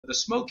the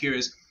smoke here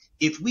is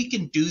if we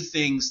can do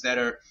things that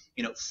are,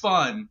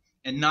 fun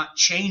and not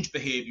change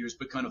behaviors,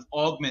 but kind of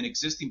augment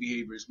existing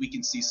behaviors, we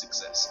can see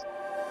success.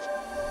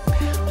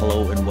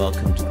 Hello and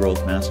welcome to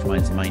Growth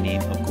Masterminds. My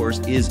name, of course,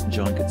 is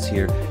John Kutz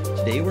here.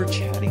 Today we're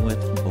chatting with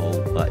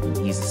Beau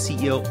Button. He's the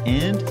CEO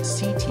and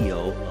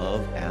CTO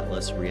of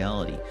Atlas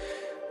Reality.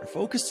 Our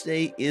focus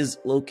today is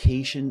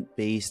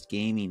location-based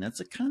gaming. That's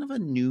a kind of a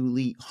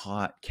newly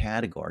hot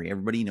category.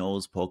 Everybody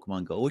knows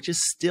Pokemon Go, which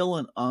is still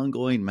an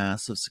ongoing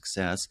massive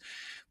success.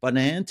 But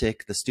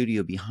Niantic, the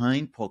studio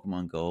behind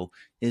Pokemon Go,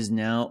 is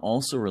now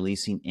also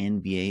releasing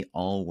NBA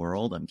All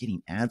World. I'm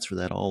getting ads for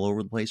that all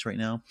over the place right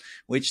now,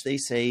 which they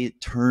say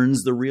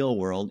turns the real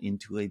world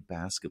into a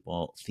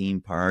basketball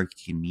theme park.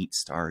 You can meet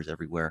stars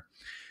everywhere.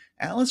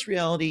 Atlas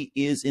Reality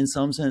is, in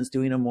some sense,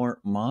 doing a more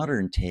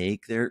modern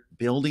take. They're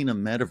building a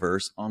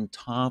metaverse on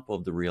top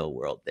of the real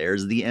world.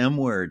 There's the M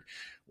word.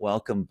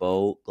 Welcome,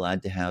 Beau.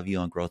 Glad to have you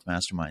on Growth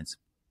Masterminds.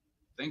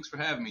 Thanks for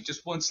having me.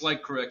 Just one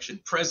slight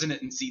correction.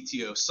 President and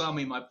CTO.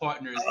 Sami, my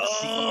partner, is the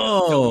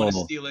CEO. Don't want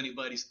to steal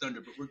anybody's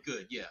thunder, but we're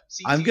good. Yeah.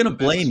 CTO I'm going to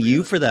blame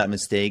you for that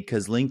mistake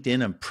because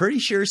LinkedIn, I'm pretty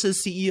sure,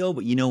 says CEO,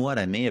 but you know what?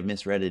 I may have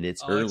misread it.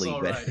 It's early. It's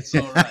all right. It's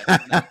all right.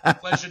 No,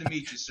 pleasure to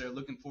meet you, sir.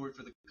 Looking forward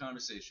for the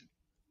conversation.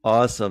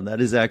 Awesome.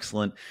 That is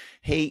excellent.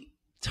 Hey,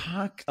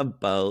 talk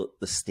about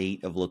the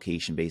state of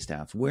location-based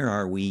apps. Where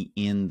are we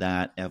in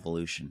that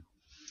evolution?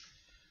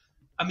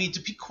 I mean,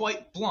 to be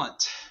quite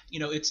blunt,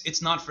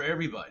 it's not for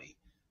everybody.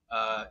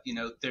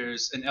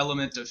 There's an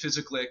element of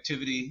physical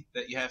activity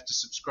that you have to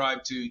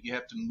subscribe to. You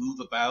have to move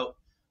about.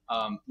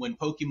 When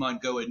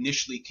Pokemon Go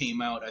initially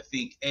came out, I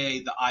think,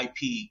 the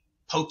IP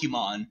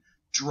Pokemon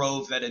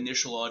drove that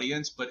initial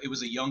audience, but it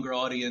was a younger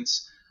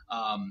audience.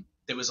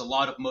 There was a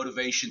lot of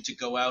motivation to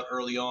go out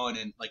early on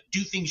and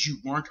do things you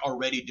weren't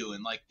already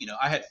doing.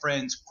 I had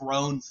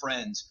grown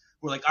friends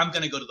who were like, I'm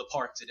going to go to the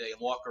park today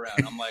and walk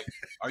around. I'm like,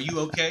 are you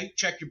okay?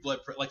 Check your blood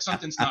pressure.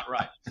 Something's not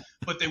right.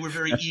 But they were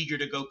very eager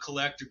to go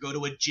collect or go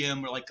to a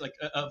gym or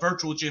a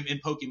virtual gym in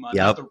Pokemon,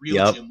 not the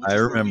real gym, which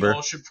is where we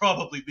all should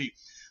probably be.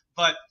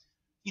 But,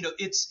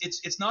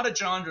 it's not a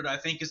genre that I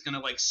think is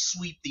going to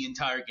sweep the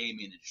entire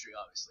gaming industry,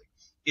 obviously.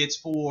 It's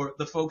for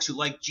the folks who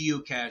like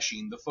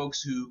geocaching, the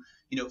folks who,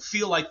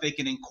 feel like they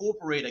can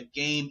incorporate a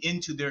game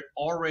into their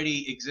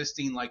already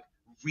existing,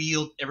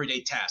 real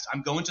everyday tasks.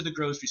 I'm going to the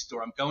grocery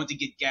store. I'm going to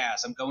get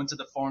gas. I'm going to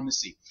the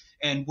pharmacy.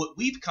 And what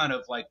we've kind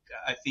of I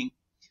think,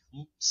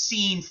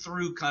 seen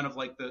through kind of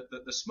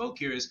the smoke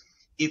here is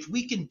if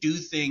we can do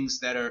things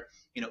that are,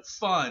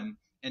 fun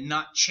and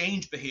not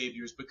change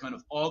behaviors, but kind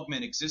of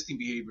augment existing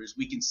behaviors,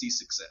 we can see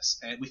success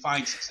and we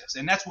find success.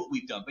 And that's what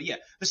we've done. But yeah,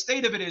 the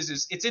state of it is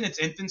it's in its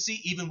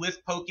infancy, even with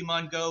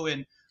Pokemon Go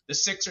and the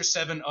 6 or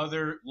 7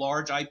 other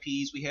large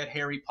IPs. We had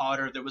Harry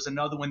Potter. There was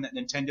another one that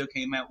Nintendo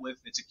came out with.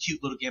 It's a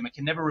cute little game. I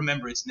can never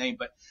remember its name,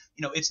 but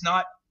it's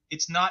not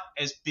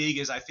as big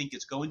as I think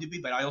it's going to be,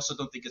 but I also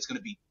don't think it's going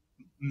to be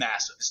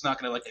massive. It's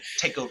not going to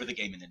take over the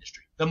gaming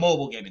industry, the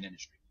mobile gaming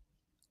industry.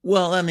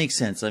 Well, that makes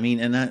sense. I mean,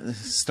 and that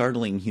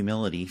startling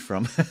humility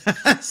from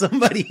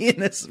somebody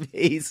in a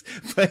space.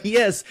 But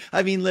yes,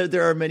 I mean,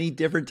 there are many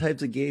different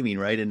types of gaming,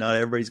 right? And not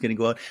everybody's going to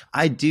go out.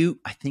 I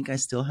think I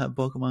still have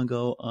Pokemon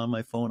Go on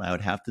my phone. I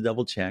would have to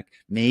double check.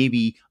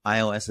 Maybe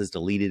iOS has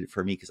deleted it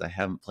for me because I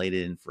haven't played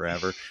it in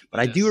forever.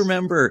 But yes. I do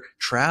remember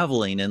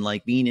traveling and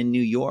being in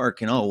New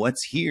York and,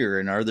 what's here?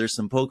 And are there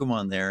some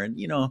Pokemon there? And,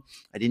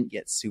 I didn't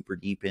get super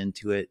deep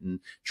into it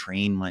and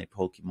train my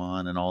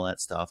Pokemon and all that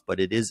stuff.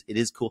 But it is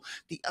cool.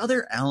 The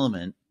other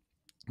element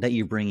that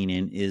you're bringing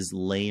in is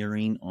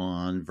layering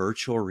on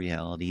virtual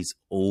realities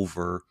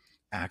over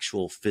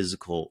actual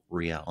physical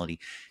reality.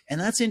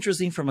 And that's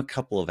interesting from a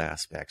couple of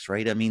aspects,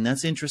 right? I mean,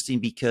 that's interesting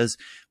because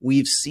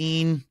we've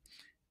seen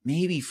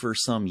maybe for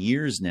some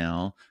years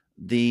now,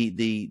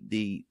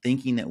 the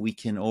thinking that we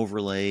can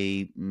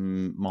overlay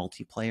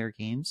multiplayer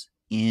games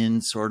in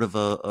sort of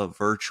a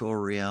virtual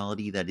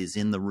reality that is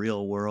in the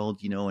real world,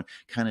 and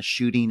kind of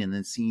shooting and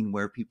then seeing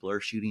where people are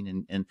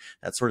shooting and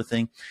that sort of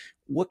thing.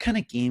 What kind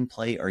of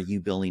gameplay are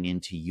you building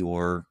into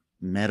your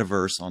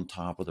metaverse on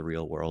top of the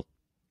real world?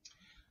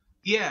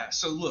 Yeah.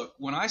 So look,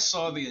 when I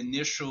saw the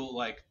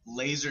initial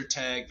laser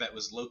tag that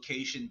was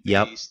location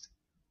based,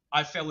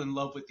 Yep. I fell in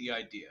love with the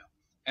idea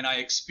and I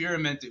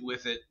experimented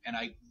with it. And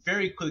I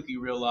very quickly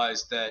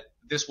realized that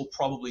this will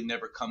probably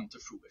never come to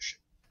fruition.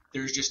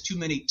 There's just too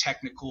many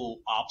technical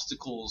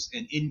obstacles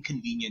and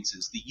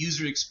inconveniences. The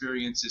user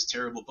experience is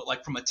terrible.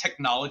 But from a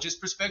technologist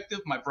perspective,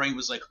 my brain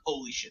was like,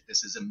 holy shit,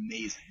 this is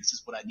amazing. This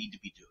is what I need to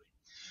be doing.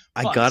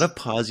 I got to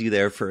pause you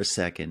there for a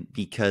second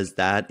because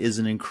that is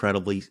an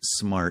incredibly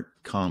smart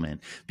comment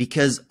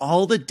because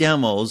all the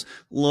demos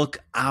look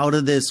out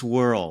of this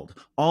world.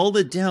 All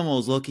the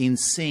demos look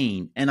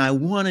insane and I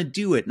want to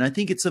do it. And I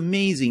think it's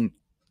amazing.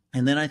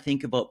 And then I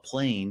think about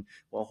playing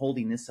while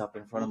holding this up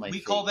in front of my face.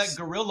 We call that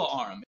gorilla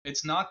arm.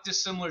 It's not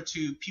dissimilar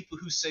to people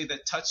who say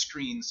that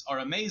touchscreens are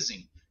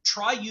amazing.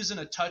 Try using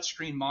a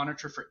touchscreen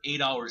monitor for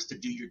 8 hours to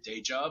do your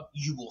day job.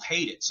 You will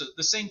hate it. So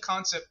the same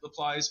concept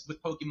applies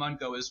with Pokemon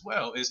Go as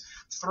well, is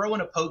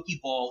throwing a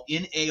Pokeball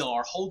in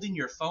AR, holding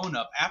your phone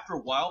up, after a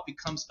while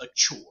becomes a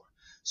chore.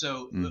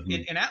 So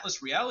in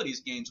Atlas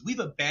Reality's games,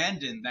 we've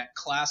abandoned that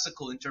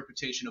classical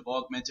interpretation of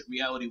augmented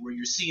reality where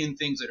you're seeing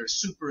things that are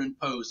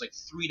superimposed, like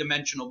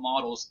three-dimensional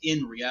models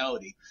in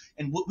reality.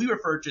 And what we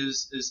refer to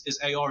as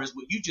AR is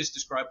what you just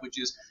described, which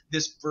is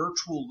this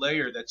virtual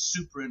layer that's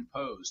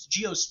superimposed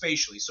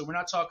geospatially. So we're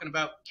not talking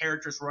about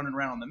characters running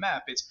around on the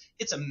map.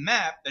 It's a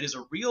map that is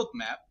a real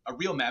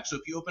map. So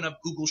if you open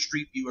up Google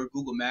Street View or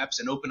Google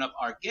Maps and open up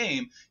our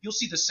game, you'll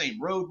see the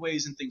same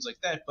roadways and things like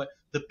that. But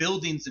the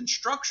buildings and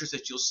structures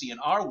that you'll see in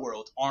our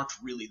world aren't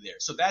really there.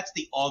 So that's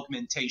the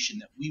augmentation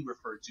that we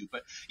refer to.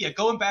 But yeah,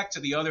 going back to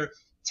the other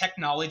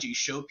technology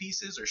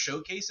showpieces or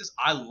showcases,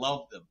 I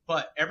love them.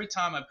 But every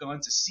time I've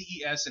gone to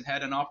CES and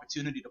had an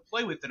opportunity to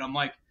play with it, I'm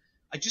like,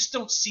 I just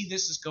don't see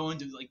this as going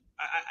to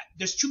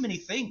there's too many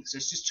things.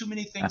 There's just too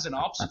many things and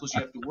obstacles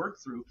you have to work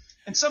through.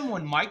 And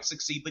someone might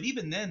succeed, but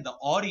even then the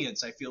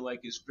audience I feel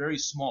like is very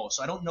small.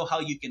 So I don't know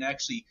how you can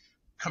actually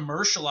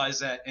commercialize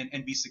that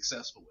and be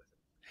successful with it.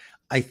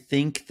 I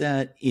think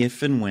that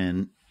if and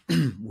when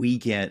we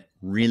get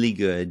really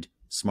good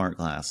smart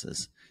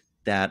glasses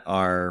that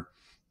are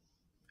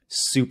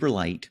super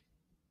light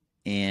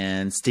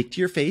and stick to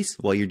your face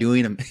while you're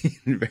doing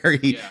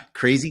very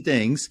crazy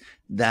things,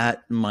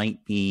 that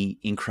might be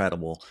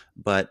incredible.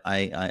 But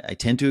I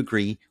tend to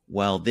agree,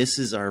 while this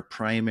is our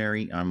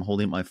primary, I'm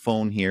holding my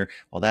phone here,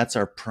 while that's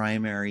our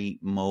primary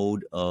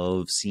mode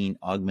of seeing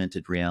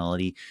augmented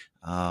reality,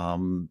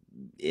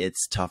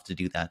 it's tough to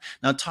do that.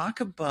 Now, talk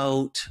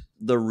about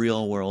the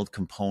real world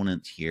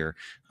component here.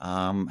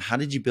 How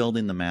did you build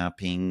in the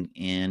mapping,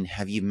 and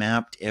have you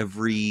mapped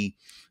every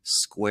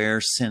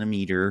square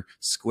centimeter,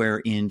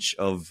 square inch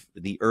of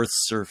the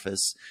Earth's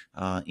surface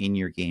in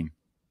your game?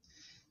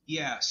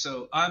 Yeah,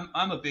 so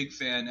I'm a big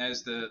fan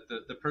as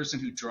the person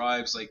who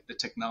drives like the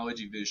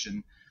technology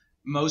vision.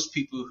 Most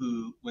people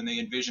who, when they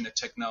envision a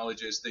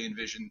technologist, they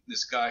envision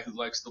this guy who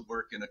likes to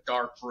work in a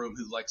dark room,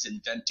 who likes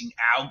inventing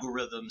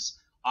algorithms.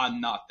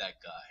 I'm not that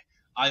guy.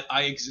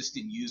 I exist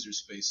in user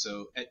space.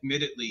 So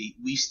admittedly,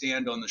 we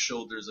stand on the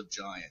shoulders of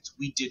giants.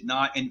 We did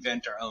not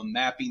invent our own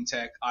mapping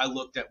tech. I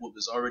looked at what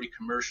was already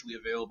commercially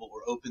available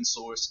or open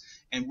source,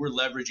 and we're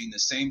leveraging the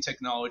same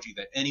technology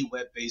that any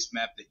web-based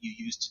map that you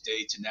use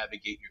today to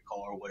navigate your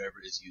car or whatever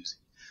it is using.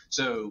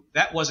 So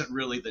that wasn't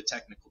really the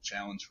technical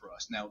challenge for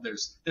us. Now,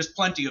 there's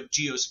plenty of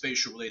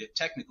geospatial related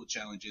technical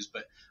challenges,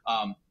 but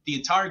the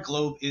entire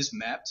globe is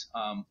mapped.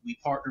 We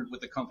partnered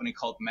with a company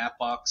called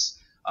Mapbox.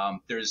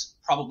 There's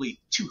probably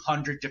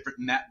 200 different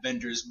map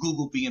vendors,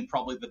 Google being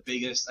probably the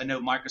biggest. I know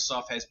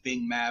Microsoft has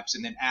Bing Maps,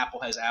 and then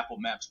Apple has Apple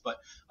Maps, but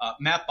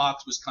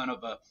Mapbox was kind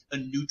of a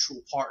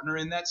neutral partner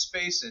in that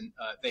space, and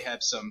they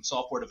have some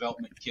software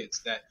development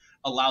kits that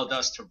allowed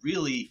us to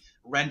really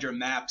render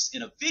maps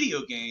in a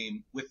video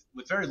game with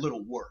very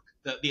little work.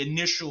 The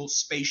initial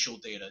spatial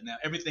data. Now,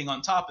 everything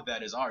on top of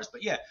that is ours.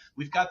 But yeah,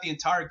 we've got the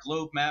entire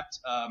globe mapped.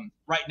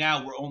 Right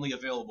now, we're only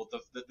available.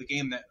 The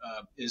game that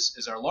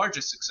is our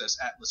largest success,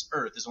 Atlas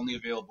Earth, is only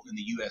available in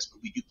the U.S.,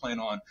 but we do plan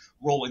on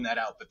rolling that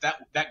out. But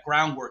that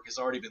groundwork has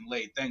already been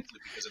laid, thankfully,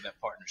 because of that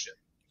partnership.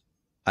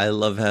 I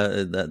love how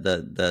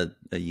that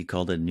you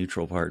called it a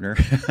neutral partner.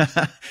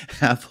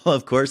 Apple,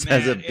 of course,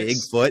 has a big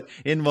foot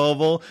in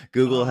mobile.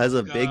 Google has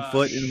a big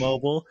foot in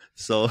mobile.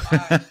 So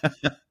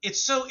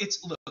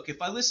look,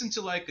 if I listen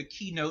to like a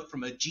keynote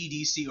from a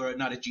GDC or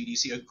not a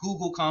GDC, a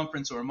Google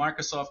conference or a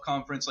Microsoft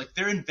conference, like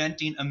they're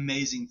inventing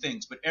amazing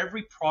things. But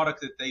every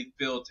product that they've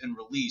built and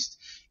released,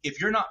 if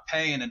you're not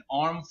paying an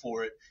arm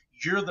for it,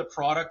 you're the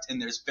product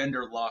and there's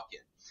vendor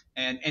lock-in.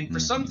 And for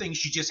some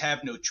things, you just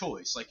have no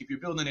choice. Like if you're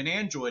building an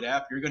Android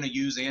app, you're going to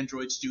use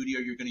Android Studio,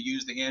 you're going to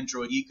use the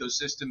Android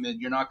ecosystem, and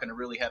you're not going to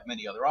really have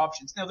many other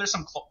options. Now, there's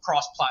some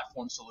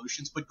cross-platform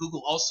solutions, but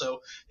Google also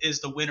is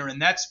the winner in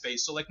that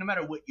space. So like no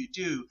matter what you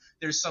do,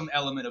 there's some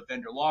element of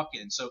vendor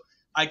lock-in. So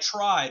I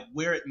tried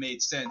where it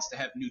made sense to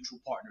have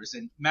neutral partners,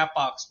 and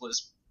Mapbox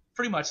was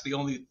pretty much the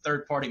only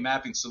third-party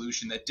mapping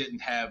solution that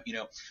didn't have,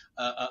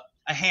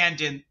 a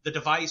hand in the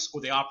device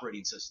or the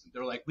operating system.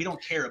 They're like, we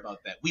don't care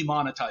about that. We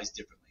monetize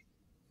differently.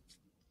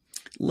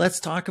 Let's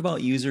talk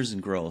about users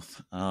and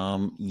growth.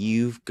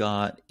 You've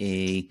got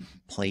a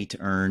play to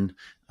earn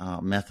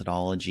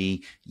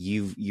methodology.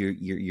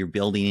 You're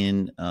building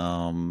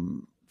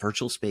in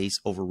virtual space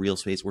over real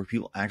space where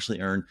people actually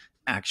earn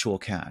actual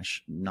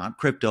cash, not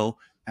crypto,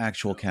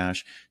 actual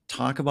cash.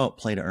 Talk about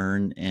play to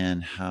earn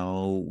and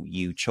how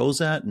you chose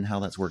that and how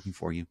that's working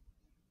for you.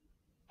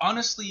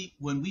 Honestly,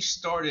 when we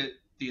started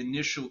the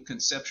initial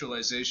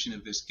conceptualization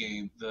of this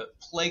game, the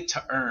play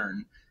to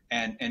earn,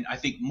 and I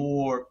think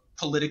more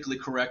politically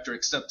correct or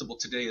acceptable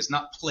today is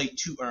not play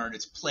to earn,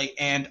 it's play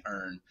and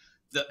earn.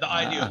 The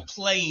idea of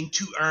playing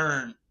to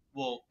earn,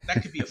 well,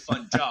 that could be a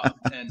fun job.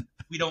 And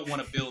we don't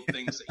want to build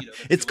things that, that It's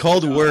feel like a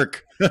called job.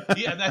 work.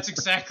 Yeah, that's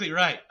exactly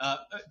right.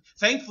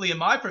 Thankfully, in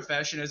my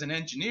profession as an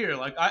engineer,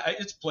 like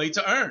it's play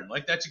to earn.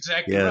 Like that's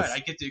exactly right. Yes. I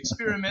get to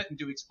experiment and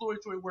do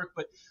exploratory work,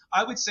 but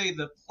I would say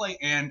the play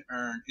and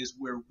earn is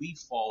where we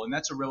fall, and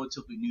that's a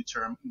relatively new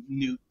term,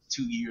 new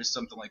 2 years,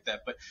 something like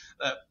that. But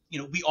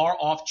we are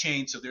off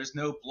chain, so there's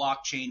no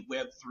blockchain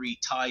Web3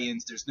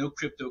 tie-ins. There's no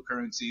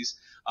cryptocurrencies.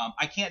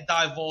 I can't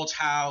divulge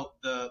how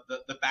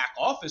the back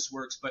office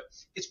works, but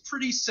it's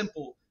pretty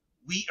simple.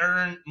 We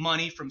earn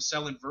money from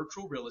selling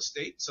virtual real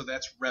estate, so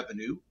that's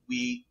revenue.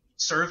 We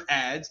serve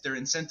ads. They're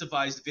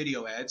incentivized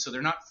video ads, so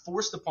they're not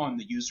forced upon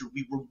the user.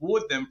 We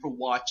reward them for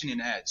watching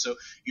an ad. So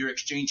you're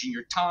exchanging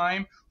your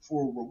time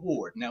for a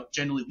reward. Now,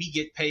 generally, we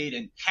get paid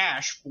in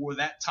cash for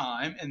that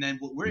time, and then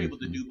what we're able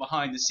to do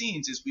behind the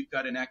scenes is we've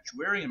got an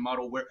actuarial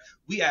model where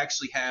we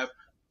actually have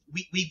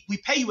we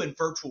pay you in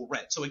virtual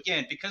rent. So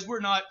again, because we're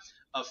not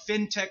a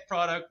fintech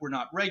product, we're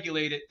not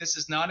regulated. This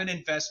is not an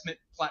investment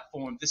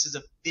platform. This is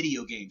a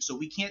video game. So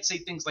we can't say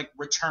things like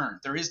return.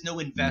 There is no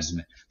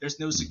investment. There's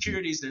no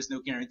securities. There's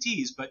no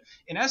guarantees. But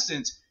in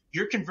essence,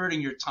 you're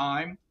converting your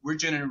time. We're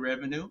generating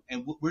revenue.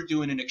 And what we're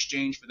doing in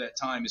exchange for that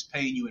time is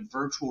paying you in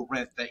virtual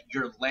rent that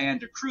your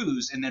land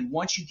accrues. And then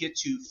once you get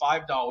to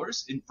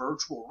 $5 in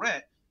virtual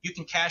rent, you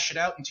can cash it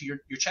out into your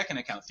checking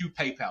account through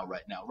PayPal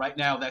right now. Right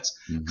now, that's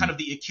kind of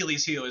the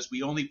Achilles heel is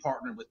we only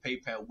partner with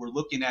PayPal. We're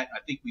looking at, I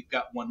think we've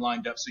got one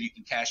lined up so you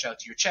can cash out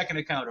to your checking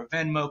account or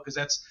Venmo, because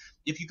that's,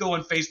 if you go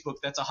on Facebook,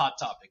 that's a hot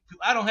topic.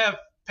 I don't have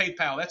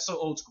PayPal. That's so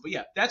old school. But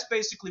yeah, that's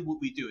basically what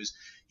we do is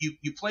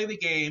you play the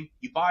game,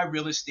 you buy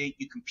real estate,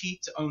 you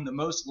compete to own the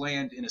most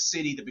land in a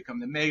city to become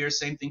the mayor.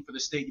 Same thing for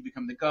the state. You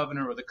become the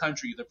governor or the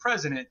country, the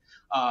president.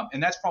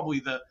 And that's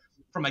probably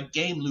from a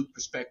game loop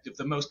perspective,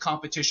 the most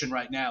competition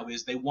right now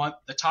is they want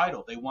the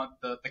title, they want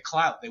the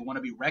clout, they want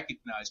to be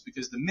recognized,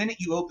 because the minute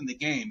you open the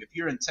game, if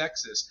you're in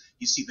Texas,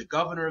 you see the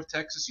governor of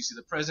Texas, you see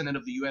the president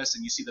of the U.S.,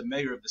 and you see the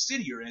mayor of the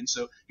city you're in.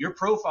 So your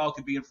profile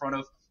could be in front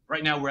of,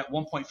 right now we're at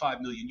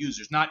 1.5 million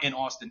users, not in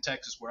Austin,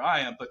 Texas, where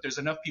I am, but there's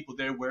enough people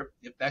there where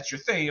if that's your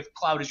thing, if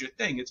clout is your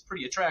thing, it's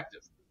pretty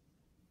attractive.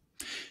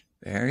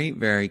 Very,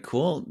 very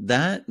cool.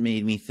 That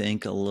made me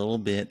think a little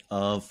bit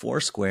of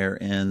Foursquare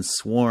and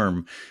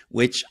Swarm,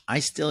 which I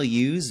still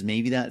use.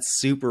 Maybe that's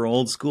super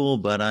old school,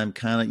 but I'm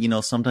kind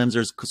of, sometimes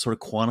there's sort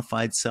of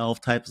quantified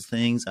self types of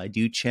things. I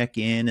do check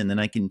in and then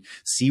I can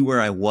see where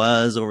I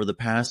was over the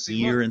past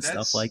year and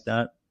stuff like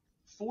that.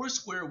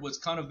 Foursquare was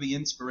kind of the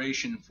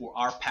inspiration for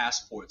our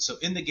passport. So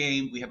in the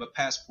game, we have a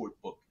passport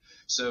book.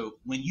 So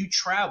when you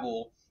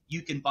travel,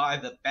 you can buy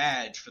the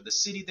badge for the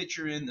city that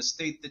you're in, the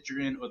state that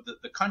you're in, or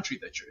the country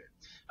that you're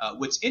in.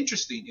 What's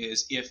interesting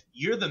is if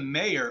you're the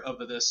mayor of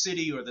the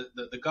city or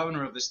the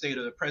governor of the state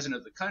or the president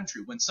of the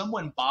country, when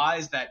someone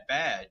buys that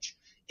badge,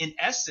 in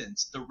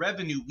essence, the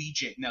revenue we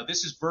generate, now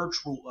this is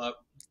virtual,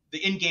 the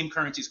in-game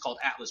currency is called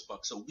Atlas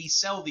Bucks. So we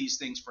sell these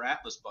things for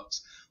Atlas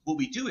Bucks. What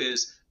we do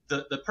is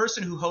the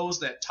person who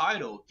holds that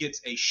title gets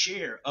a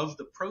share of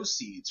the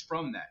proceeds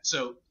from that.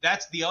 So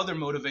that's the other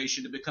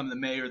motivation to become the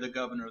mayor, the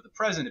governor, or the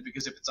president,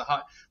 because if it's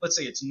let's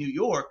say it's New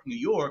York,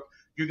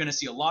 you're going to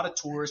see a lot of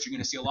tourists, you're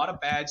going to see a lot of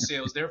badge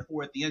sales.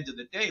 Therefore, at the end of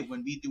the day,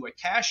 when we do a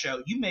cash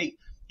out, you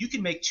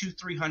can make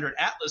 200-300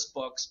 Atlas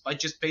Bucks by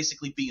just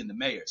basically being the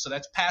mayor. So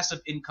that's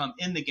passive income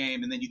in the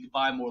game, and then you can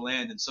buy more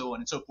land and so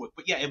on and so forth.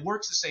 But yeah, it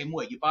works the same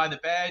way. You buy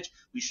the badge,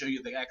 we show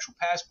you the actual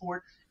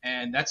passport,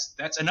 and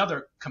that's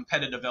another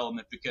competitive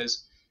element,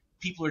 because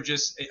people are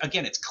just,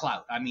 again, it's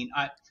clout. I mean,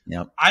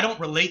 I don't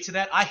relate to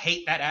that. I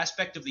hate that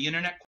aspect of the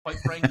internet, quite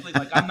frankly.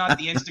 Like, I'm not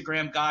the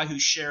Instagram guy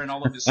who's sharing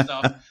all of his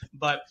stuff,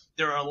 but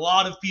there are a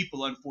lot of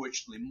people,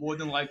 unfortunately, more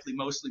than likely,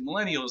 mostly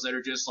millennials, that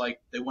are just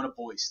like, they want a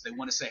voice. They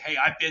want to say, hey,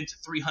 I've been to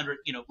 300,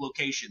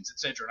 locations,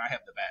 etc., and I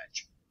have the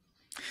badge.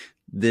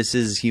 This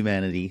is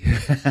humanity.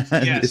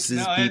 Yes, this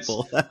is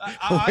people.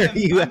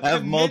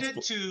 I'm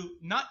committed to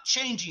not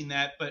changing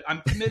that, but I'm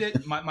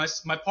committed.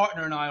 My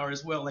partner and I are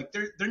as well. Like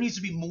there needs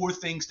to be more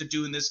things to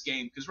do in this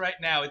game, because right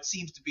now it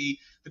seems to be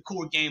the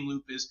core game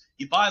loop is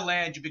you buy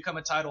land, you become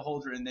a title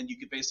holder, and then you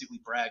can basically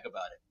brag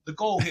about it. The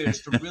goal here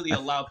is to really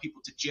allow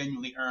people to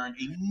genuinely earn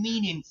a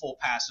meaningful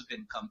passive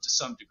income to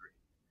some degree.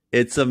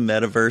 It's a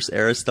metaverse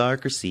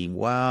aristocracy.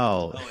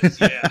 Wow. Oh,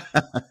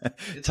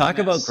 it's Talk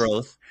about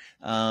growth.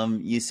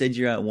 You said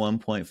you're at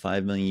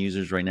 1.5 million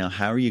users right now.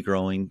 How are you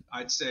growing?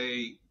 I'd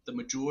say the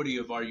majority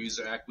of our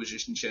user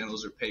acquisition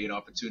channels are paid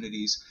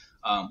opportunities.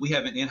 We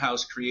have an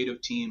in-house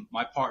creative team.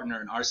 My partner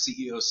and our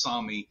CEO,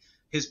 Sami,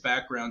 his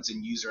background's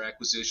in user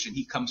acquisition.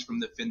 He comes from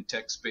the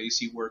fintech space.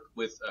 He worked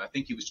with, I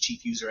think he was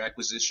chief user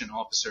acquisition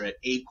officer at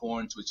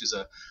Acorns, which is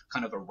a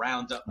kind of a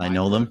roundup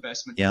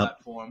investment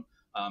platform.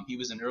 He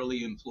was an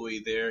early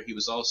employee there. He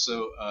was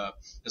also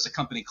there's a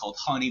company called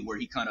Honey where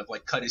he kind of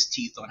like cut his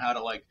teeth on how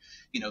to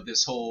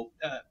this whole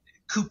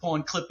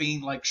coupon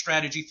clipping like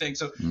strategy thing.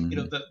 So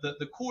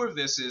the core of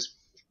this is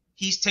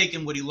he's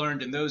taken what he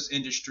learned in those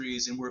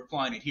industries and we're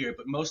applying it here,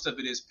 but most of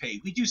it is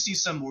paid. We do see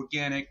some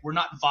organic. We're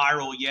not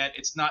viral yet.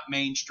 It's not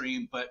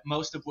mainstream, but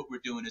most of what we're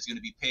doing is going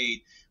to be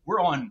paid.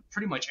 We're on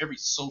pretty much every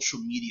social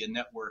media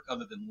network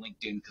other than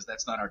LinkedIn because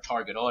that's not our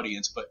target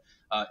audience. But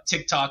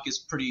TikTok is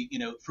pretty,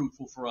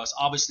 fruitful for us.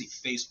 Obviously,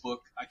 Facebook.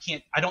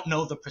 I don't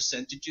know the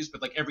percentages,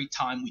 but like every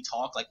time we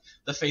talk, like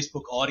the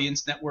Facebook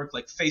audience network,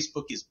 like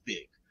Facebook is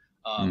big.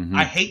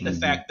 I hate the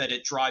fact that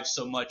it drives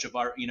so much of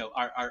our,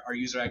 our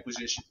user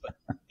acquisition, but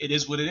it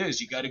is what it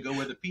is. You got to go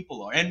where the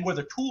people are and where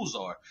the tools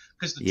are,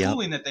 because the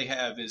tooling that they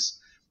have is.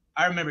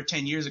 I remember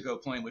 10 years ago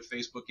playing with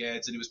Facebook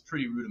ads, and it was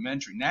pretty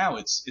rudimentary. Now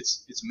it's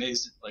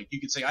amazing. Like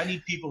you could say, I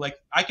need people like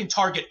I can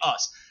target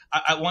us.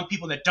 I want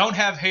people that don't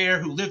have hair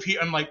who live here.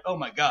 I'm like, oh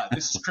my God,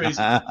 this is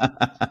crazy.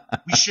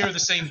 We share the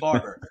same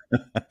barber.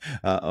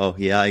 Oh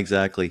yeah,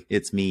 exactly.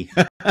 It's me.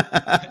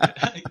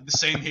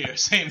 Same here.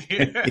 Same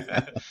here.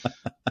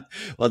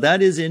 Well,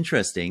 that is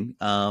interesting.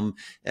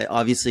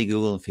 Obviously,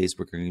 Google and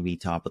Facebook are going to be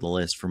top of the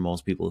list for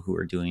most people who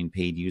are doing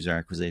paid user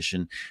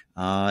acquisition.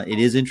 It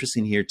is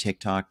interesting here,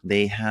 TikTok.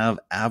 They have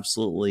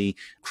absolutely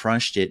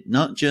crushed it,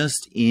 not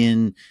just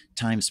in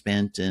time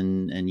spent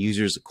and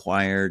users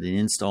acquired and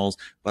installs,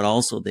 but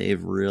also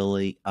they've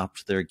really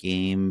upped their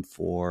game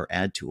for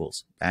ad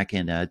tools,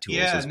 back-end ad tools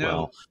as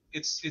well.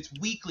 It's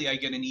weekly. I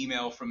get an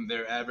email from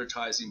their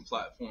advertising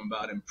platform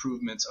about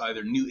improvements,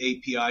 either new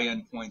API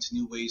endpoints,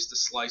 new ways to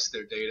slice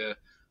their data.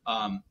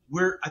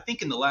 I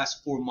think in the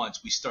last 4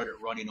 months, we started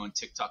running on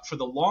TikTok. For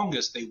the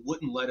longest, they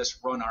wouldn't let us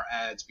run our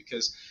ads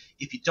because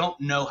if you don't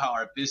know how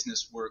our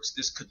business works,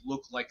 this could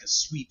look like a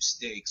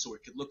sweepstakes or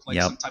it could look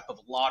like some type of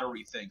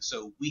lottery thing.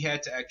 So we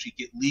had to actually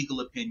get legal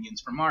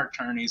opinions from our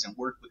attorneys and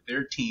work with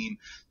their team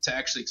to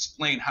actually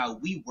explain how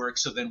we work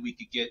so then we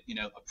could get,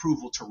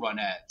 approval to run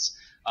ads.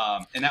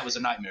 And that was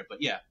a nightmare.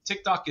 But yeah,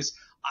 TikTok is,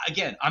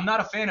 again, I'm not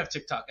a fan of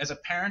TikTok. As a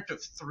parent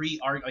of 3,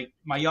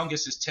 my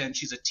youngest is 10.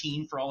 She's a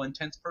teen for all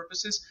intents and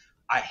purposes.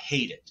 I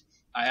hate it.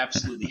 I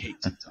absolutely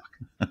hate TikTok.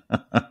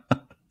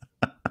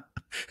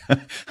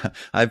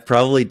 I've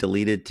probably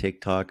deleted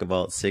TikTok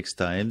about 6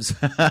 times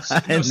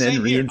and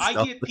then reinstalled.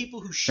 I get people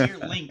who share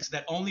links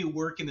that only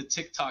work in the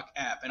TikTok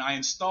app, and I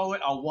install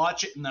it, I'll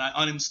watch it, and then I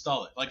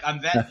uninstall it. Like,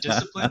 I'm that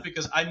disciplined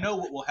because I know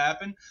what will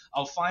happen.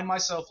 I'll find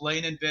myself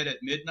laying in bed at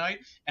midnight,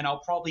 and I'll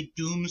probably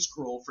doom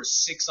scroll for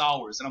 6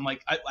 hours, and I'm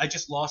like, I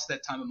just lost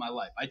that time of my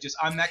life.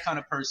 I'm that kind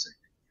of person.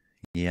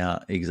 Yeah,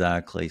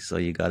 exactly. So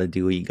you got to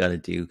do what you got to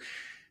do.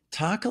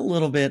 Talk a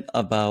little bit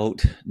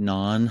about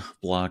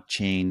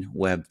non-blockchain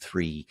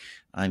Web3.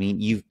 I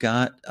mean, you've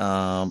got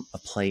a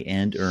play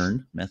and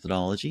earn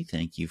methodology.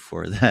 Thank you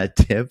for that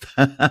tip.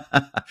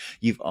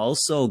 You've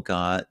also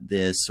got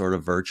this sort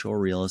of virtual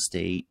real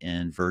estate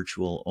and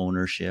virtual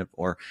ownership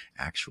or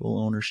actual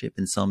ownership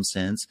in some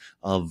sense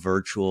of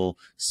virtual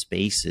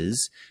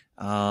spaces.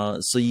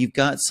 So you've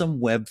got some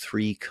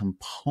Web3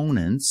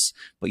 components,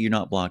 but you're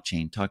not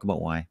blockchain. Talk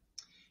about why.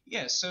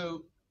 Yeah,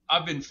 so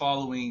I've been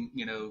following,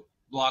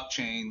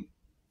 blockchain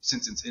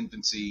since its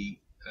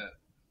infancy,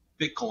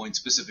 Bitcoin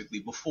specifically.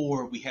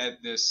 Before we had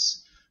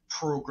this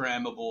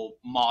programmable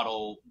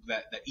model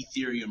that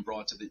Ethereum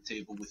brought to the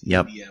table with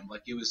EVM.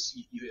 Like you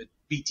had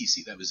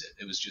BTC, that was it.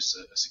 It was just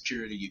a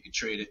security, you could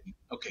trade it.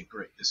 Okay,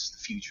 great, this is the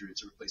future,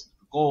 it's a replacement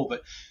for gold.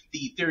 But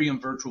the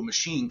Ethereum virtual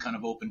machine kind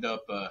of opened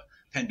up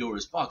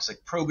Pandora's box,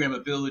 like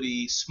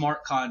programmability,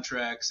 smart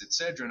contracts,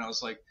 etc. And I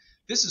was like,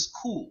 this is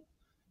cool.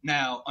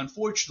 Now,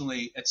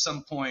 unfortunately, at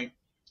some point,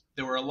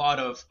 there were a lot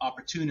of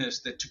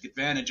opportunists that took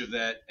advantage of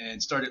that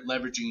and started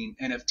leveraging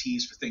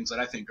NFTs for things that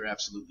I think are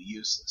absolutely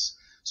useless.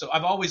 So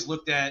I've always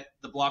looked at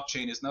the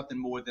blockchain as nothing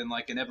more than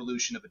like an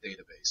evolution of a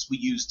database. We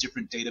use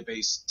different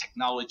database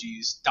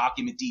technologies,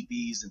 document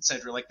DBs,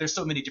 etc. Like there's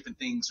so many different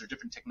things or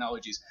different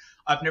technologies.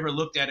 I've never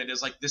looked at it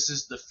as like this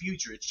is the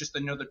future. It's just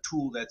another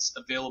tool that's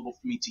available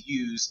for me to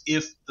use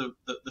if the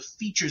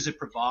features it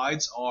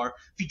provides are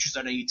features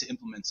that I need to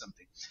implement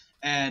something.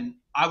 And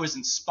I was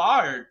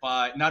inspired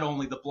by not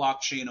only the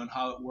blockchain on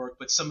how it worked,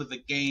 but some of the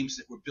games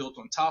that were built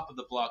on top of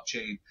the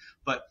blockchain.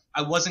 But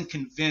I wasn't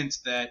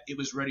convinced that it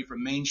was ready for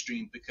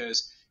mainstream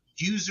because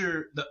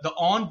the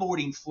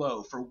onboarding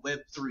flow for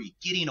Web3,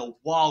 getting a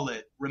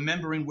wallet,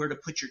 remembering where to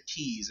put your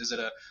keys. Is it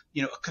a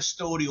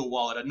custodial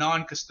wallet, a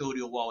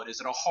non-custodial wallet? Is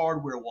it a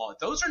hardware wallet?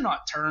 Those are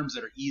not terms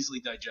that are easily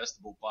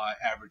digestible by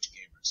average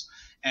gamers.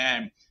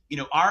 And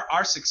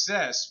our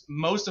success,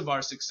 most of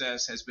our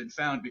success has been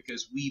found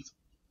because we've,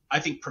 I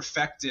think,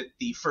 perfected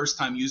the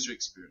first-time user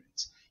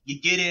experience.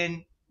 You get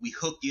in, we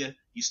hook you,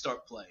 you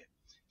start playing.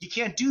 You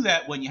can't do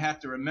that when you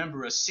have to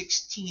remember a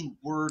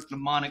 16-word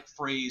mnemonic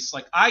phrase.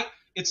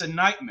 It's a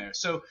nightmare.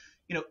 So,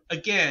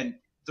 again,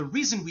 the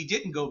reason we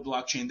didn't go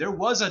blockchain, there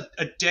was a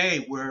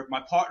day where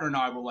my partner and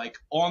I were like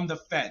on the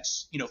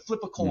fence,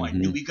 flip a coin.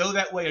 Mm-hmm. Do we go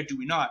that way or do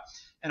we not?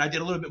 And I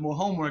did a little bit more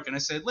homework and I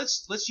said,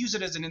 let's use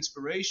it as an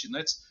inspiration.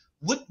 Let's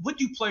what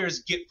do players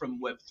get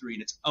from Web3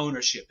 and its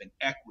ownership and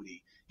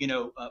equity?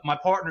 My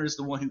partner is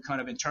the one who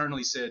kind of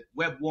internally said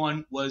Web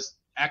 1 was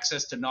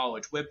access to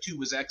knowledge. Web 2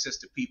 was access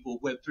to people.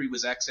 Web 3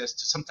 was access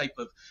to some type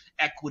of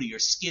equity or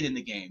skin in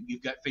the game.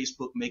 You've got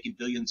Facebook making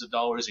billions of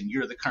dollars and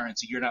you're the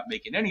currency. You're not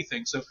making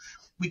anything. So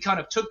we kind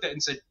of took that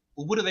and said,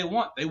 well, what do they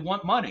want? They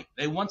want money.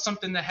 They want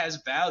something that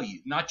has value,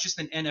 not just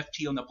an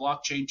NFT on the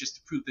blockchain just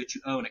to prove that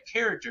you own a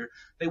character.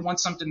 They want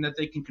something that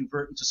they can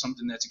convert into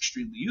something that's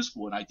extremely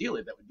useful. And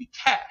ideally, that would be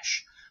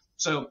cash.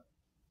 So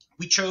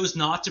we chose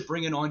not to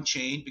bring it on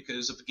chain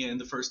because of, again,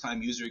 the first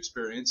time user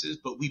experiences,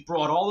 but we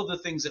brought all of the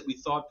things that we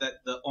thought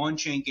that the on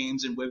chain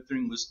games and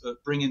Web3 was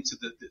bringing to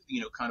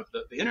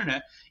the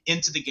internet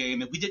into the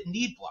game, and we didn't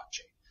need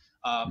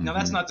blockchain. Now,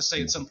 that's not to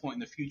say at some point in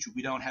the future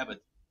we don't have a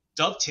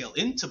dovetail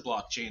into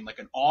blockchain, like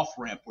an off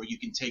ramp where you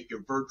can take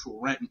your virtual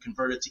rent and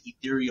convert it to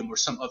Ethereum or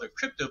some other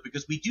crypto,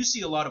 because we do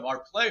see a lot of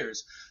our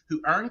players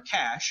who earn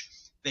cash,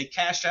 they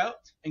cash out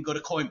and go to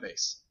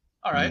Coinbase.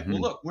 All right, well,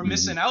 look, we're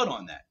missing out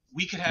on that.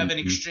 We could have an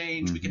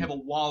exchange, we could have a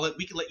wallet,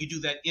 we could let you do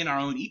that in our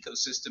own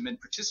ecosystem and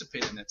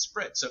participate in that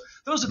spread. So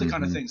those are the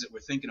kind of things that we're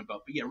thinking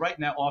about. But yeah, right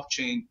now off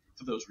chain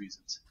for those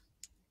reasons.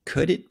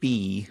 Could it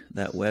be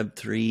that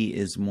Web3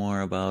 is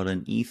more about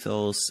an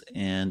ethos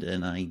and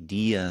an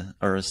idea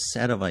or a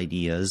set of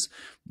ideas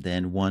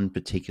than one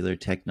particular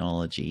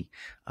technology?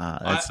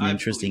 That's an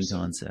interesting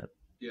concept.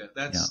 Yeah,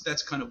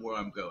 that's kind of where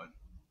I'm going.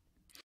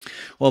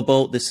 Well,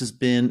 Beau, this has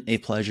been a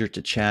pleasure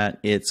to chat.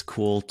 It's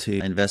cool to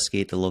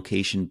investigate the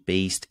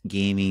location-based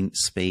gaming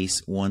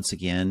space once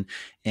again.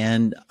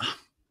 And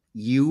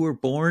you were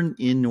born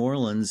in New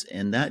Orleans,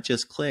 and that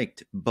just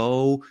clicked.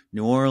 Beau,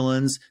 New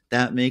Orleans,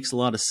 that makes a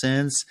lot of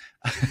sense.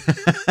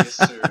 Yes,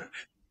 sir.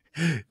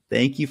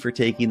 Thank you for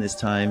taking this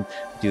time.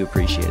 Do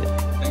appreciate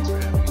it.